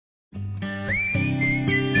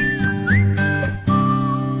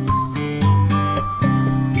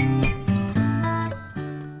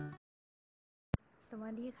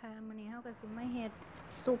วัสดีค่ะมื้อนี้เฮาก็สิมาเฮ็ด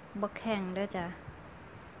ซุปบักแข้งเด้อจ้ะ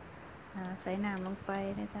ใส่น้ำลงไป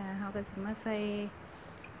เด้อจ้ะเฮาก็สิมาใส่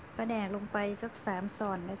ปลาแดกลงไปสัก3ช้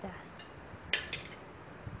อนเด้อจ้ะ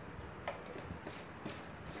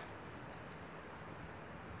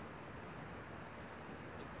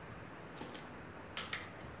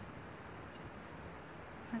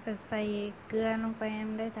แล้วก็ใส่เกลือลงไป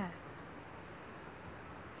เด้อจ้ะ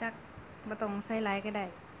จักบ่ต้องใส่หลายก็ได้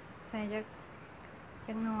ใส่จัก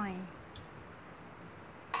หน่อย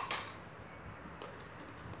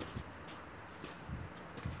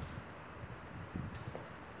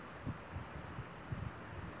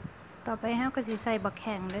ต่อไปเฮาก็สิใส่บักแ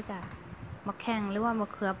ข้งเด้อจ้ะบักแข้งหรือว่าบั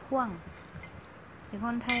กเขือพวงที่ค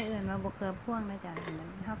นไทยเอิ้นว่าบักเขือพวงเด้อจ้ะ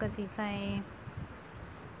เฮาก็สิใส่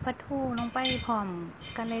ปลาทูลงไปพร้อม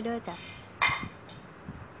กันเลยเด้อจ้ะ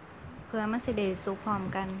เพื่อมันสิได้สุกพร้อม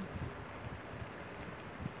กัน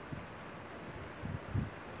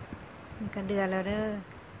มันก็เดือดแล้วเด้อ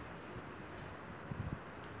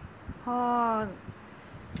พอ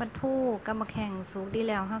ปลาทูกับบักแข้งสุกดี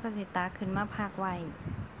แล้วเฮาก็สิตักขึ้นมาพักไว้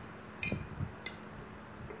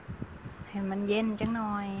ให้มันเย็นจังหน่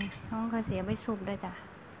อยเฮาก็สิเอาไปซุปได้จ้ะ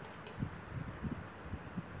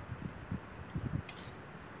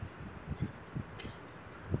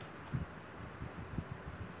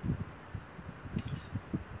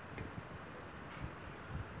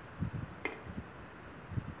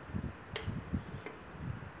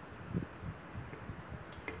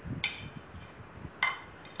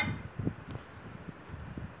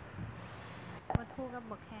ปลาทูกับ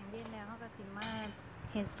บักแข้งเย็นแล้วเฮาก็สิมา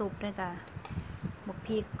เฮ็ดซุปได้จ้ะบักพ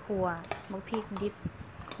ริกขั่วบักพริกดิบ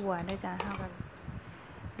ขั่วได้จ้ะเฮาก็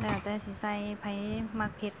แล้วแต่สิใส่ไผมั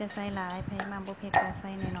กเผ็ดก็ใส่หลายไผมักบ่เผ็ดก็ใส่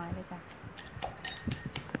น้อยๆเลยจ้ะ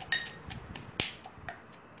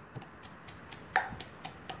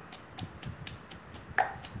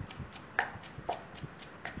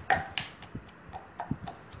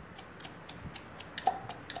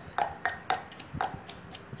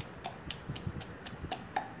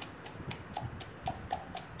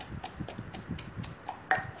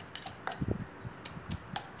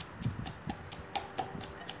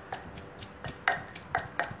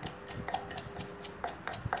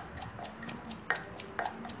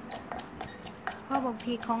พอบักพ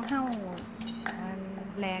ริกของเฮา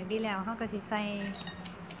แหลกดีแล้วเฮาก็สิใส่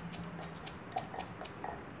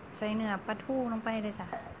เนื้อปลาทูลงไปเลยจ้ะ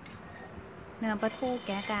เนื้อปลาทูแก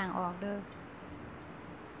ะกลางออกเด้อ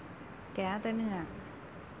แกะแต่เนื้อ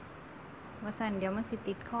ว่าสั่นเดี๋ยวมันสิ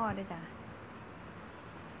ติดคอเด้อจ้ะ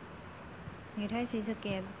นี่ไทยศรีสะเก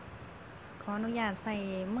ษขออนุญาตใส่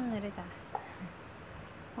มือเด้อจ้ะ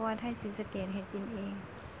เพราะว่าไทยศรีสะเกษเฮ็ดกินเอง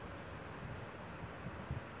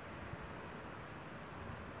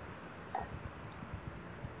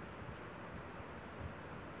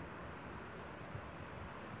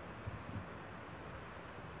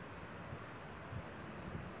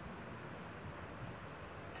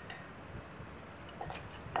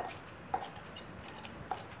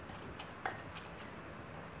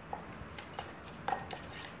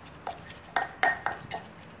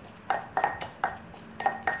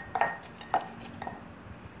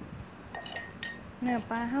เนื้อ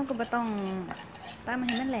ปลาเฮาก็บ่ต้องตำใ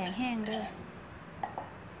ห้มันแหลกแห้งเด้อ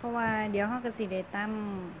เพราะว่าเดี๋ยวเฮาก็สิได้ต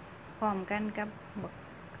ำพร้อมกันกับบัก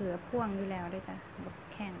เขือพวงอยู่แล้วเด้อจ้ะบัก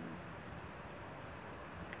แข้ง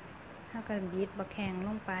เฮาก็บีบบักแข้งล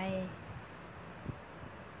งไป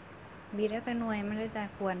บีบแล้วแต่หน่วยมันเด้อจ้ะ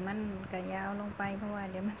ขวนมันก็ยาวลงไปเพราะว่า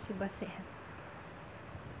เดี๋ยวมันสิบ่แซ่บ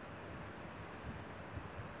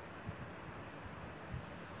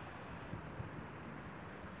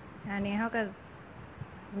อันนี้เฮาก็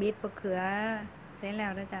บีบบักเขือเสร็จแล้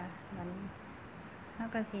วเด้อจ้ะมันเฮา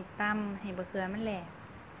ก็สิตำให้บักเขือมันแหล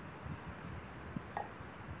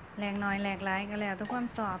กน้อยแหลกหลายก็แล้วแต่ความ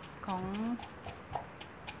ชอบของ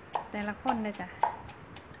แต่ละคนเด้อจ้ะ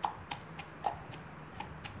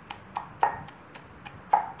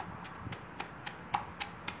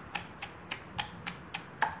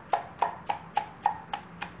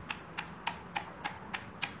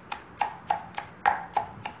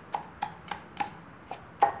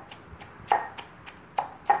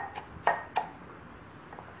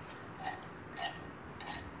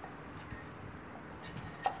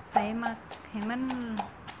ไผมักให้มัน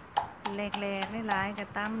แหลกๆหลายๆก็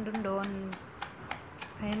ตำโดน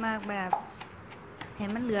ๆไผมักแบบให้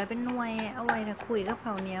มันเหลือเป็นหน่วยเอาไว้ถ้าคุยกับข้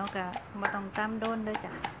าวเหนียวก็บ่ต้องตำโดนเด้อ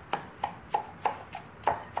จ้ะ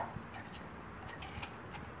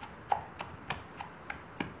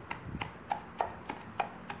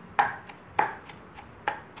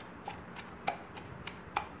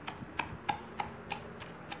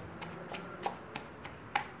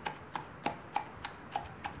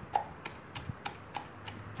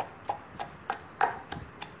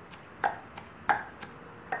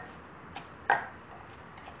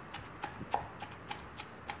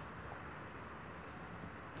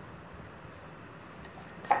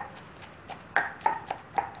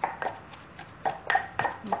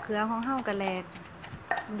มะเขือของเฮากระแหลก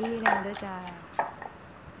ดีแล้วเด้อจ้า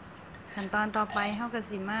ขั้นตอนต่อไปเฮากะ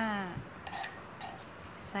สิมา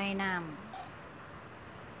ใส่น้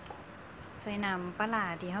ำปลาร้า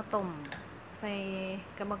ที่เฮาต้มใส่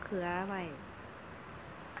กับมะเขือไว้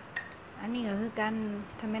อันนี้ก็คือกัน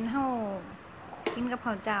ถ้าแม่นเฮากินกับ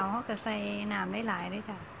ข้าวเจ้าเฮาก็ใส่น้ำหลายๆเลย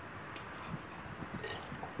จ้ะ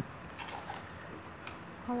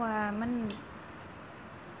เพราะว่ามัน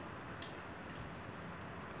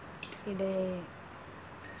สิได้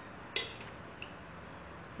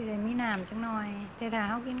มีน้ำจังหน่อยแต่ถ้าเ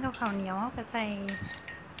ฮากินกับข้าวเหนียวเฮาก็ใส่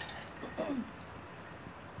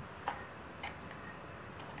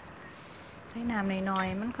น้ำน้อย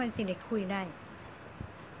ๆมันค่อยสิได้คุยได้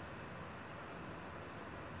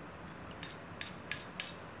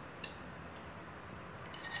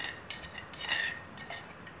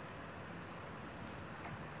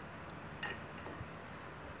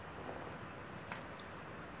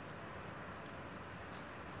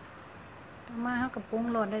ต่อมาเฮาก็ปรุง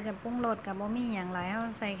รสได้จ้ะปรุงรสก็บ่มีหยังหลายเฮา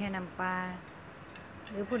ใส่แค่น้ำปลา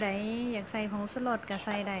หรือผู้ใดอยากใส่ผงชูรสก็ใ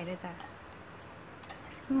ส่ได้เด้อจ้ะ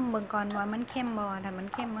ซิมเบิ่งก่อนว่ามันเค็มบ่ถ้ามัน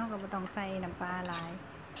เค็มเฮาก็บ่ต้องใส่น้ำปลาหลาย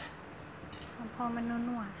พอมัน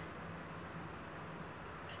นัว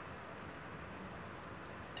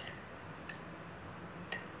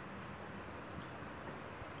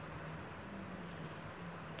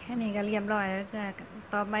แค่นี้ก็เรียบร้อยแล้วจ้ะ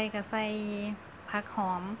ต่อไปก็ใส่ผักห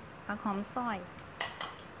อมซอย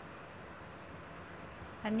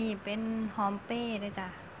อันนี้เป็นหอมเป้เลยจ้ะ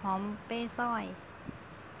หอมเป้ซอย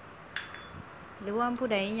หรือว่าผู้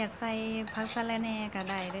ใดอยากใส่ผักสะระแหน่ก็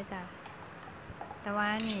ได้ด้วยจ้ะแต่ว่า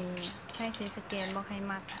นี่ใช้สีสเกนบ่ใคร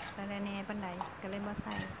มักสะระแหน่ปานใดก็เลยบ่ใ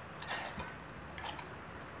ส่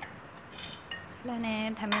สะระแหน่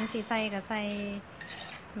ถ้าแม่นสิใส่ก็ใส่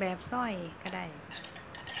แบบซอยก็ได้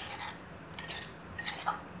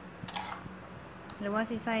หรือว่า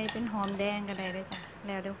สิใส่เป็นหอมแดงก็ได้ด้วยจ้ะแ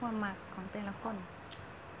ล้วแต่ความมักของแต่ละคน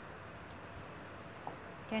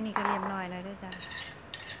แค่นี้ก็เรียบร้อยแล้วด้วยจ้ะ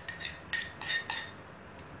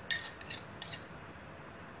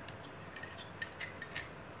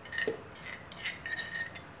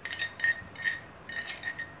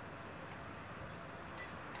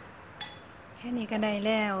แค่นี้ก็ได้แ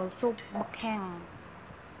ล้วซุปบักแข้ง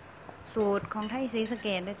สูตรของไทยศรีสะเก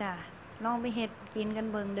ษด้วยจ้ะลองไปเฮ็ดกินกัน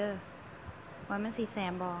เบิ่งเด้อว่ามันสิแซ่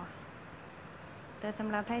บบ่แต่สำ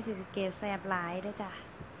หรับไทยศรีสะเกษแซ่บหลายด้วยจ้ะ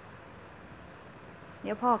เ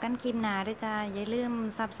ดี๋ยวพอกันคลิปหน้าด้วยจ้าอย่าลืม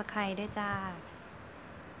Subscribe ด้วยจ้า